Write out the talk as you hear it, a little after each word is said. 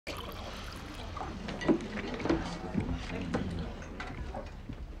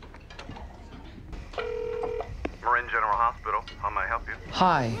Hello, how may I help you?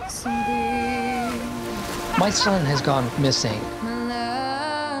 Hi. My son has gone missing. Can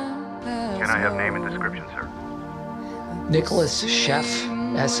I have name and description, sir? Nicholas Sheff,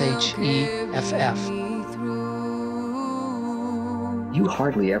 S-H-E-F-F. You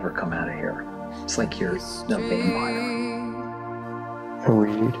hardly ever come out of here. It's like you're a vampire. I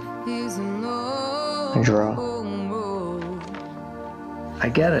read. I draw. I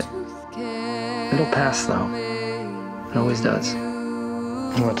get it. It'll pass, though. It always does.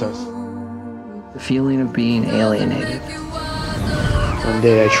 What does? The feeling of being alienated. One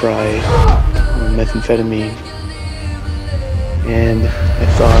day I tried methamphetamine, and I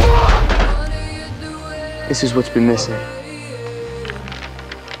thought, this is what's been missing.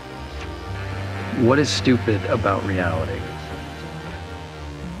 What is stupid about reality?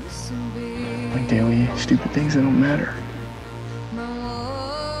 Like daily stupid things that don't matter.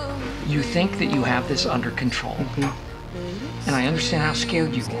 You think that you have this under control. And I understand how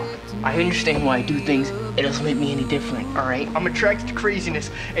scared you are. I understand why I do things. It doesn't make me any different, all right? I'm attracted to craziness,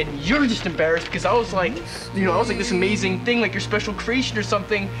 and you're just embarrassed because I was like, I was like this amazing thing, like your special creation or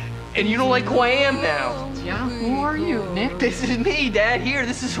something, and you don't like who I am now. Yeah? Who are you, Nick? This is me, Dad. Here,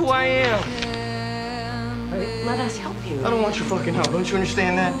 this is who I am. Let us help you. I don't want your fucking help. Don't you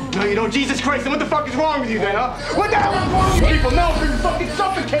understand that? No, you don't. Jesus Christ, then what the fuck is wrong with you then, huh? What the hell is wrong with you people? No, you fucking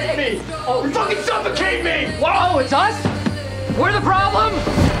suffocate me! Oh, you fucking suffocate me! Oh, it's us? We're the problem?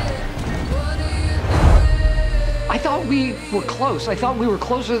 I thought we were close. I thought we were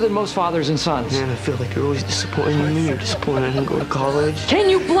closer than most fathers and sons. Man, I feel like you're always disappointing me. You're disappointed I didn't go to college. Can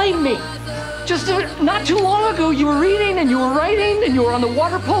you blame me? Just not too long ago, you were reading and you were writing and you were on the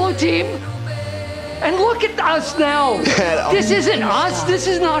water polo team. And look at us now. Dad, this isn't us. This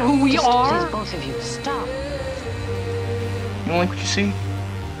is not who we are. Both of you, stop. You don't like what you see?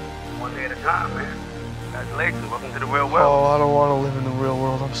 One day at a time, man. Congratulations, welcome to the real world. Oh, I don't want to live in the real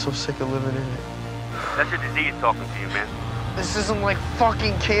world. I'm so sick of living in it. That's your disease talking to you, man. This isn't like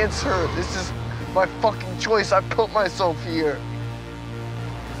fucking cancer. This is my fucking choice. I put myself here.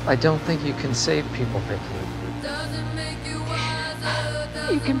 I don't think you can save people, Vicky.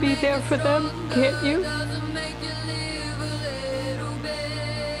 You can be there for them, can't you?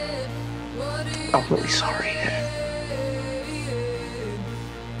 I'm really sorry.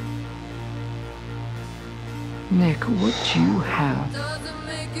 Nick, what you have,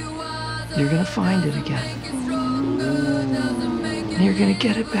 you're gonna find it again. And you're gonna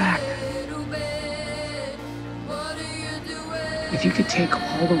get it back. If you could take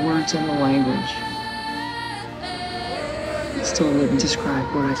all the words and the language, it still wouldn't describe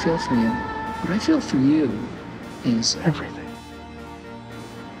what I feel for you. What I feel for you is Everything.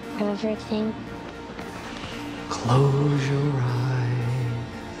 Everything. close your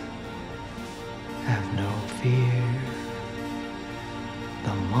eyes, have no fear.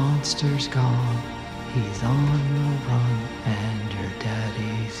 The monster's gone, he's on the run, and your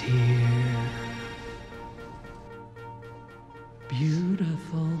daddy's here.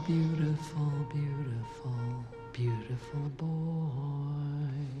 Beautiful, beautiful, beautiful, beautiful boy.